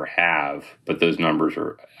they ever have. But those numbers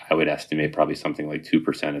are, I would estimate, probably something like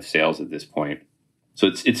 2% of sales at this point. So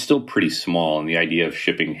it's still pretty small. And the idea of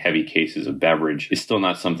shipping heavy cases of beverage is still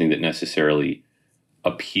not something that necessarily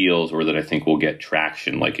appeals or that I think will get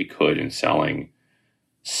traction like it could in selling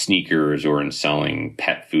sneakers or in selling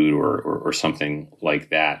pet food or something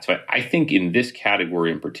like that. So I think in this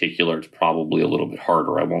category in particular, it's probably a little bit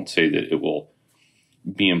harder. I won't say that it will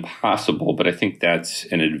be impossible, but I think that's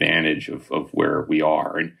an advantage of where we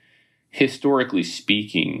are. And historically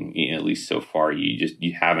speaking, at least so far,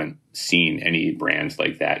 you haven't seen any brands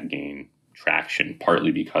like that gain traction,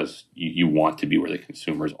 partly because you want to be where the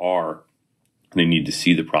consumers are. They need to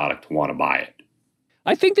see the product to want to buy it.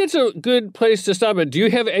 I think that's a good place to stop it. Do you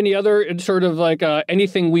have any other sort of like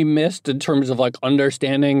anything we missed in terms of like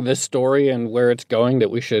understanding this story and where it's going that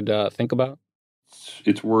we should think about?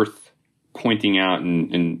 It's worth pointing out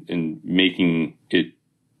and making it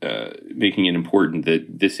important that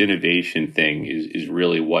this innovation thing is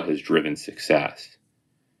really what has driven success.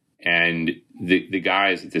 And the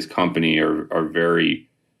guys at this company are very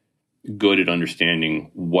good at understanding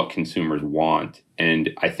what consumers want. And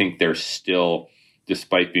I think they're still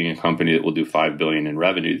despite being a company that will do $5 billion in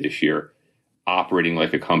revenue this year, operating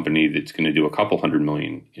like a company that's going to do a couple $100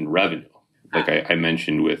 million in revenue. Like I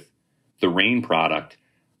mentioned with the Rain product,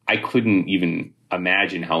 I couldn't even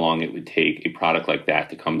imagine how long it would take a product like that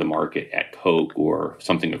to come to market at Coke or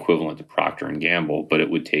something equivalent to Procter & Gamble, but it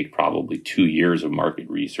would take probably 2 years of market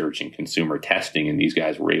research and consumer testing, and these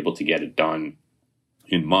guys were able to get it done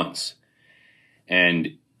in months.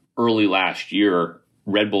 And early last year,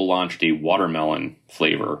 Red Bull launched a watermelon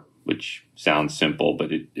flavor, which sounds simple,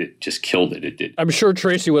 but it just killed it. It did. I'm sure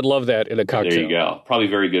Tracy would love that in a cocktail. There you go. Probably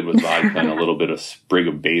very good with vodka and a little bit of sprig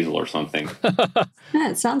of basil or something. Yeah,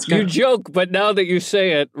 it sounds good. You joke, but now that you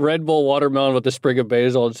say it, Red Bull watermelon with a sprig of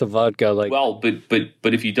basil and some vodka, like. Well,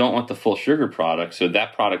 but if you don't want the full sugar product, so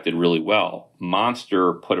that product did really well.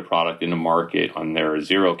 Monster put a product in the market on their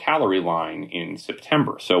 0-calorie line in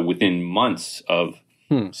September. So within months of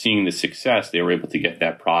seeing the success, they were able to get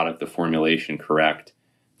that product, the formulation correct,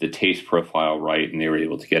 the taste profile right, and they were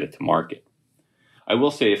able to get it to market. I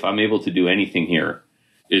will say, if I'm able to do anything here,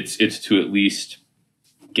 it's to at least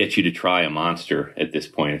get you to try a Monster at this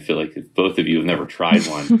point. I feel like if both of you have never tried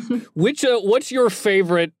one. What's your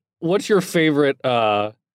favorite? What's your favorite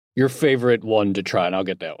one to try? And I'll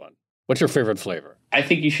get that one. What's your favorite flavor? I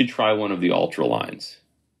think you should try one of the Ultra lines.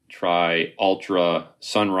 Try Ultra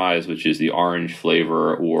Sunrise, which is the orange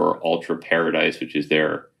flavor, or Ultra Paradise, which is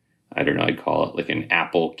their, I don't know, I'd call it like an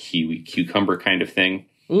apple kiwi cucumber kind of thing.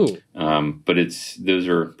 Ooh. But those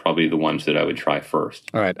are probably the ones that I would try first.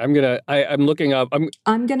 All right. I'm looking up.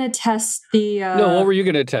 I'm gonna test the No, what were you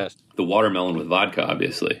gonna test? The watermelon with vodka,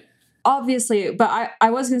 obviously. Obviously, but I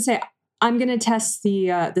was gonna say I'm gonna test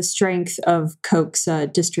the strength of Coke's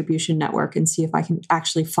distribution network and see if I can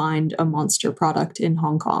actually find a Monster product in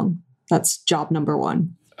Hong Kong. That's job number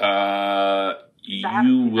one.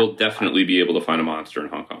 You will definitely be able to find a Monster in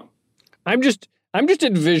Hong Kong. I'm just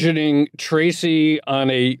envisioning Tracy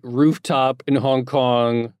on a rooftop in Hong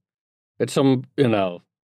Kong at some,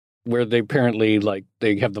 where they apparently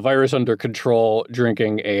they have the virus under control,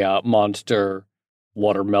 drinking a Monster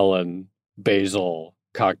watermelon basil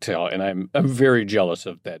cocktail, and I'm very jealous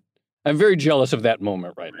of that. I'm very jealous of that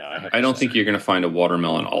moment right now. I don't think you're going to find a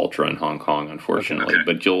watermelon ultra in Hong Kong, unfortunately,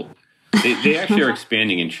 but they actually are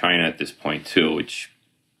expanding in China at this point too, which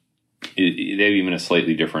they have even a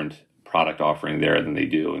slightly different product offering there than they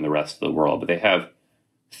do in the rest of the world. But they have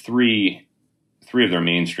three of their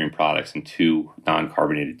mainstream products and 2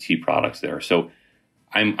 non-carbonated tea products there. So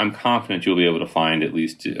I'm confident you'll be able to find at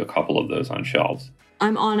least a couple of those on shelves.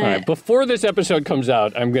 I'm on it. All right, before this episode comes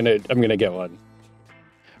out, I'm gonna get one.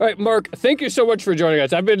 All right, Mark, thank you so much for joining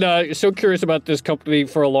us. I've been so curious about this company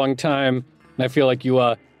for a long time, and I feel like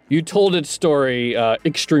you told its story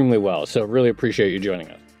extremely well. So really appreciate you joining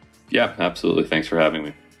us. Yeah, absolutely. Thanks for having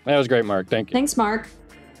me. That was great, Mark. Thank you. Thanks, Mark.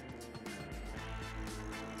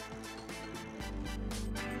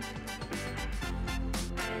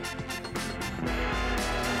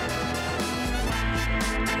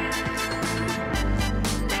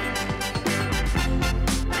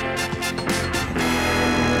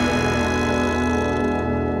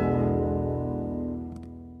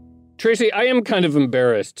 Tracy, I am kind of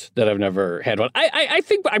embarrassed that I've never had one. I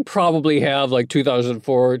think I probably have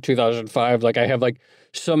 2004, 2005. I have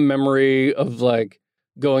some memory of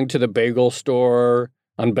going to the bagel store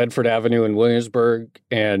on Bedford Avenue in Williamsburg.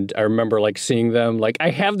 And I remember seeing them. I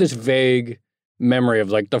have this vague memory of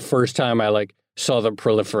the first time I saw them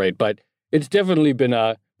proliferate, but it's definitely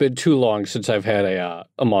been too long since I've had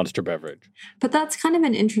a Monster beverage. But that's kind of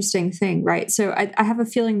an interesting thing, right? So I have a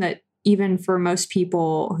feeling that even for most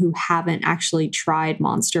people who haven't actually tried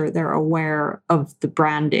Monster, they're aware of the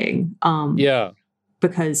branding. Yeah.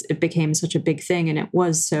 Because it became such a big thing and it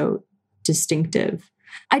was so distinctive.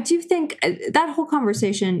 I do think that whole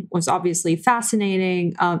conversation was obviously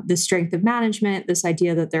fascinating. The strength of management, this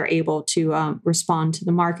idea that they're able to respond to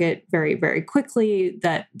the market very, very quickly,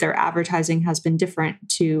 that their advertising has been different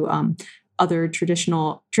to other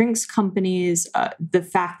traditional drinks companies. The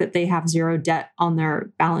fact that they have 0 debt on their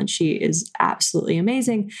balance sheet is absolutely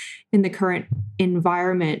amazing in the current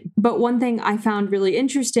environment. But one thing I found really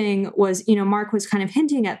interesting was, Mark was kind of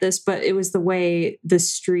hinting at this, but it was the way the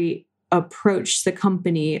street approached the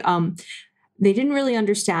company. They didn't really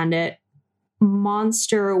understand it.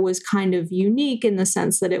 Monster was kind of unique in the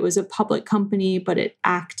sense that it was a public company, but it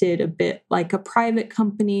acted a bit like a private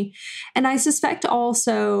company. And I suspect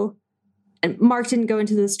also, and Mark didn't go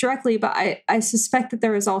into this directly, but I suspect that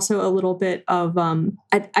there is also a little bit of,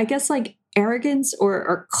 I guess arrogance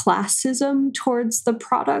or classism towards the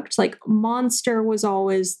product. Like Monster was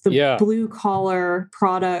always the blue collar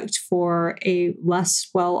product for a less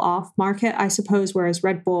well off market, I suppose, whereas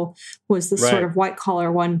Red Bull was the sort of white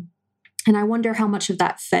collar one. And I wonder how much of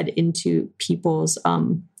that fed into people's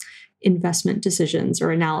investment decisions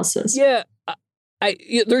or analysis. Yeah.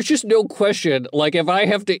 There's just no question. Like if I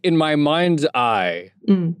have to, in my mind's eye,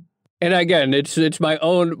 and again, it's my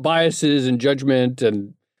own biases and judgment,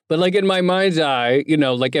 but like in my mind's eye, you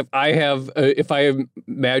know, like if I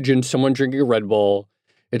imagine someone drinking a Red Bull,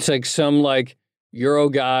 it's like some like Euro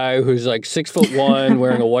guy who's like 6'1",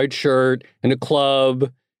 wearing a white shirt in a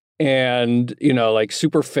club, and you know, like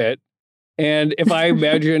super fit. And if I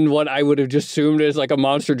imagine what I would have just assumed as like a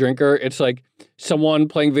Monster drinker, it's like someone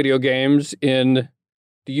playing video games in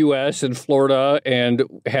the U.S. and Florida and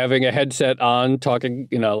having a headset on, talking,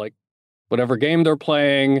 you know, like whatever game they're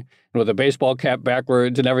playing with a baseball cap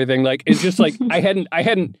backwards and everything. Like, it's just like, I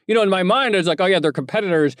hadn't, you know, in my mind, I was like, oh yeah, they're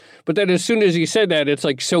competitors. But then as soon as he said that, it's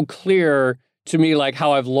like so clear to me, like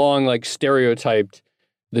how I've long like stereotyped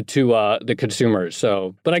the consumers.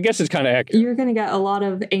 So, but I guess it's kind of accurate. You're going to get a lot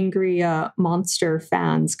of angry Monster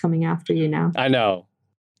fans coming after you now. I know.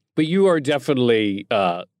 But you are definitely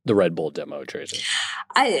the Red Bull demo, Tracy.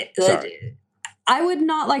 I would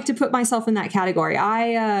not like to put myself in that category.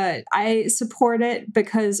 I support it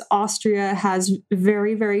because Austria has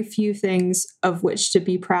very, very few things of which to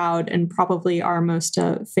be proud, and probably our most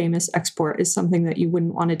famous export is something that you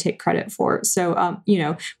wouldn't want to take credit for. So, you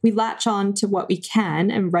know, we latch on to what we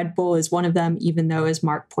can, and Red Bull is one of them, even though, as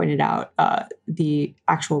Mark pointed out, the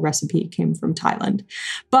actual recipe came from Thailand.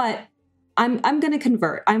 But I'm going to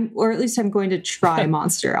convert. Or at least I'm going to try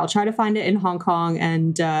Monster. I'll try to find it in Hong Kong,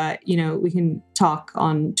 and you know, we can talk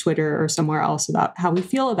on Twitter or somewhere else about how we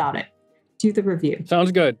feel about it. Do the review.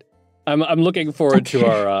 Sounds good. I'm looking forward to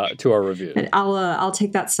our review. And I'll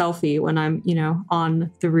take that selfie when I'm, you know,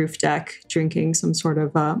 on the roof deck drinking some sort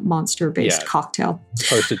of Monster-based cocktail.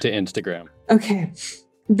 Post it to Instagram. Okay.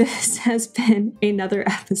 This has been another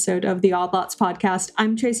episode of the Odd Lots podcast.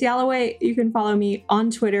 I'm Tracy Alloway. You can follow me on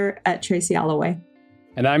Twitter at Tracy Alloway.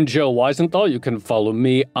 And I'm Joe Weisenthal. You can follow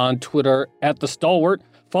me on Twitter at The Stalwart.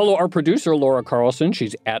 Follow our producer, Laura Carlson.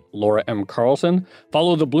 She's at Laura M. Carlson.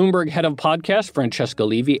 Follow the Bloomberg head of podcast, Francesca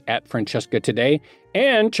Levy, at Francesca Today.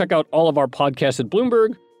 And check out all of our podcasts at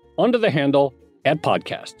Bloomberg under the handle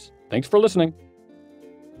 @podcasts. Thanks for listening.